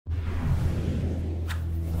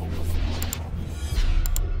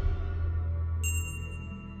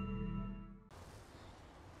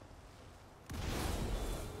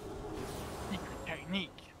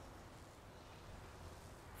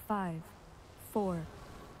5, 4,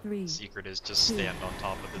 3. Secret is just stand on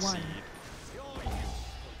top of the seed.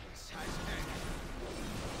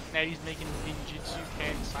 Now he's making ninjutsu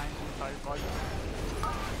can signs in entire body.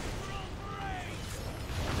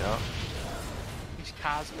 Yeah. He's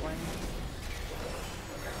cosplaying.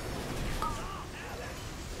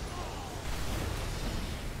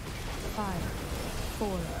 Five, 4,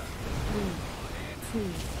 3, 2,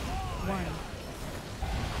 1.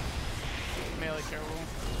 Melee carol.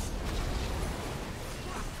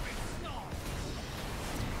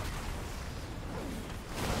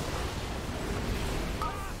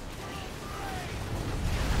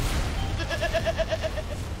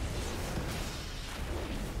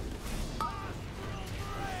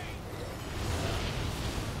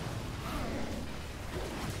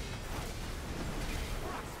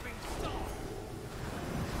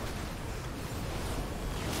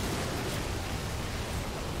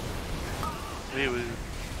 Wee woo.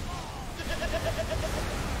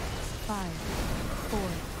 5, 4,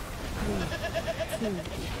 3, 2,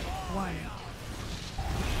 1.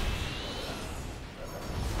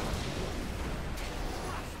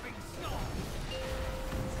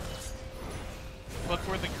 Look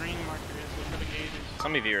where the green marker is, look where the gate is.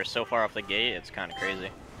 Some of you are so far off the gate, it's kind of crazy.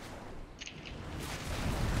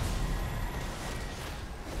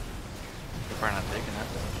 They're probably not taking that.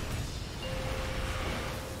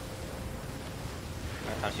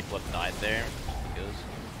 Times people have died there because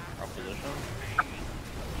our position.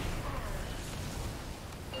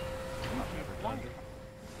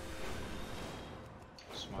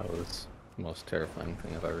 That was the most terrifying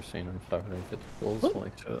thing I've ever seen in 550 pulls.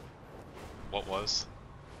 Like shit. What was?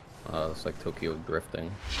 It's like Tokyo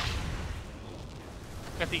drifting.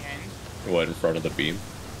 At the end, What, in front of the beam?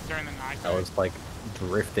 during the night. I was like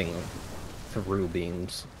drifting through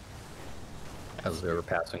beams as they were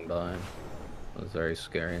passing by. It was very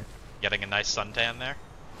scary. Getting a nice suntan there?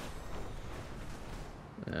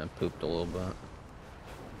 Yeah, pooped a little bit.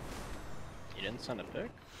 You didn't send a pic?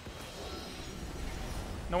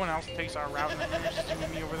 No one else takes our route and you're just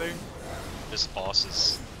doing me over there. This boss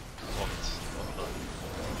is booked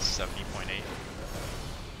 70.8.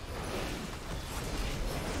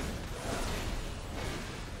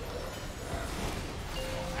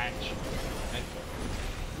 Ouch.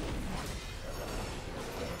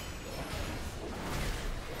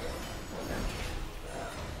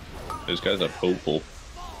 Those guys are hopeful.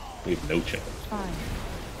 We have no chance. 5,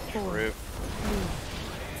 4, 3,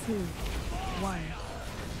 2, 1.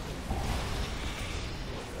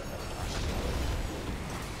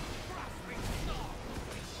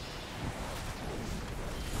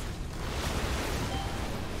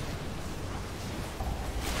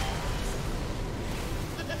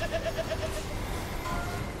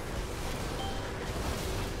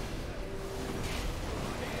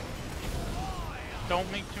 Don't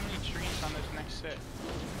make too many trees on this next set.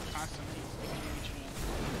 Constantly making new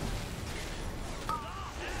trees.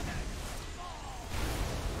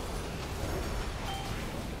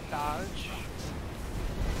 Dodge.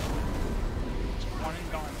 It's one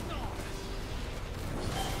and done.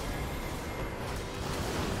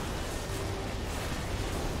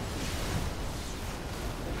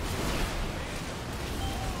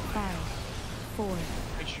 Five, 4,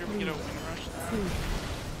 Make sure we get a wind rush now. 2,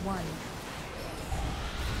 1.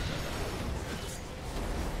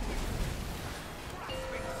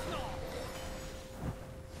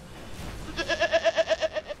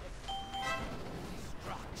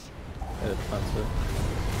 Defensive.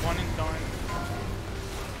 One and done.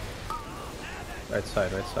 Right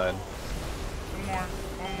side, right side. One more.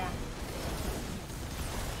 One more.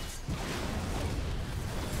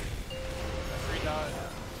 3 dodge.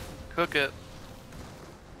 Cook it.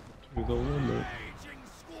 To the limit.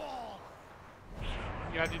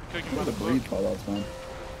 You gotta do the cooking by The the breed book. call out time.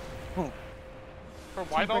 Bro,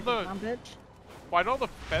 why'd all the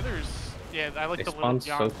feathers? Yeah, I like They the little spawned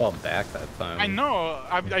yawn. so far back that time. I know.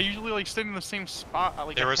 I usually like sit in the same spot.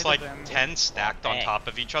 Like There was ahead like of them. 10 stacked on Dang. top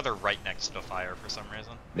of each other right next to the fire for some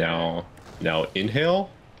reason. Now inhale.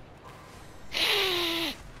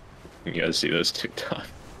 You guys see this TikTok?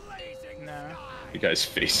 Nah. The guy's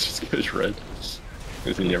face just goes red.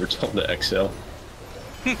 Because he never told him to exhale.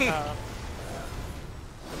 That's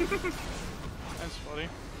funny.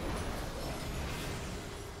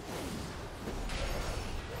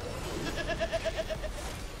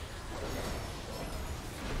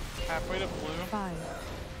 Halfway to blue. 5,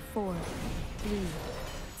 4, 3,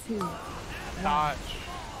 2, 1. Dodge.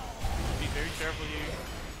 Be very careful here.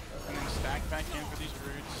 And then stack back in for these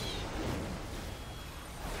roots.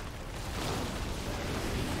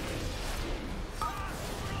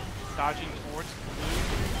 dodging towards blue.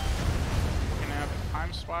 We're gonna have a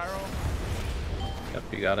time spiral. Yep,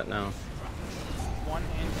 you got it now. One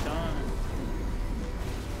and done.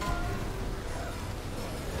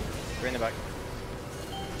 Bring it back.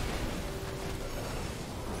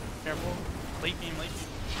 Careful. Late game, late game.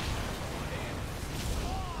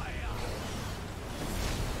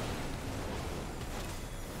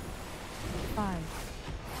 Five,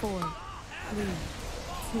 4, 3,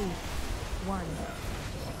 2, 1.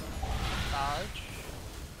 Dodge.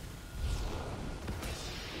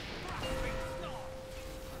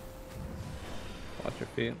 Watch your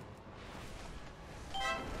feet.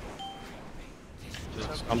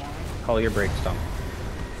 Just Call your break stump.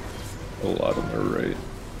 A lot on their right.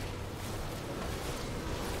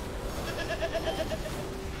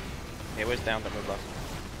 It was down to move us.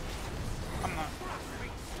 I'm not.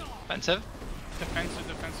 Offensive? Defensive,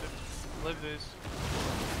 defensive. Live this.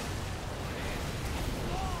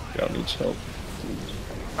 God needs help.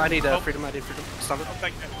 I need freedom. I need freedom. Stop it. I'll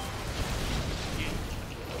take that.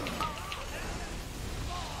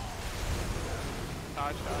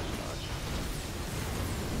 Dodge, dodge, dodge.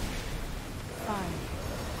 5,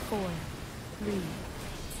 4, 3,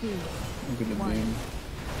 2, Look at the 1. beam.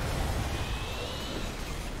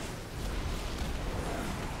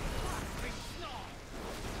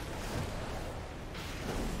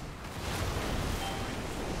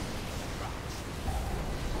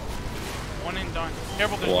 One and done.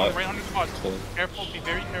 Careful, there's What? one right under the boss. Cool. Careful, be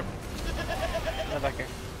very careful. Come back here.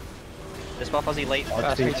 Dispel Fuzzy late.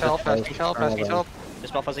 Fast needs help. Fast needs help. Fast needs help.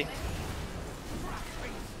 Dispel Fuzzy.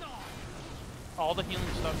 All the healing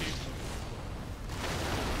stuff here.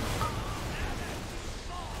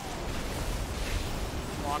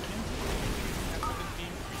 Lock in. After this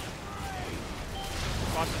beam.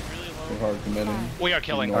 Boss is really They're low. hard committing. We are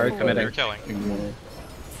killing. Ignore Hard it. committing. We're killing. Ignore.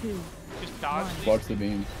 2, Just dodge. One. please. Watch the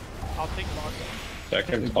beam. I'll take boss.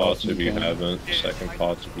 Second pots if you haven't. Second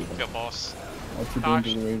pots if you haven't. Good boss. Watch the beam Dodge.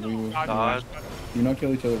 to the raid. Dodge. Dodge. Do not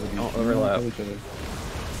kill each other with these. Don't Do not overlap. kill each other.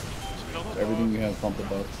 Just kill the Everything boss. you have, pump the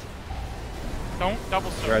buff. Don't double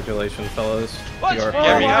serve. Congratulations, fellas. What? You are Get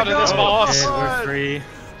me free. out of this boss! We're free.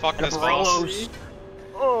 Fuck this boss.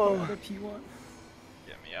 Oh, Get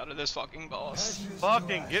me out of this fucking boss.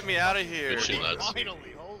 fucking get me out of here. Good shit, lads. Finally,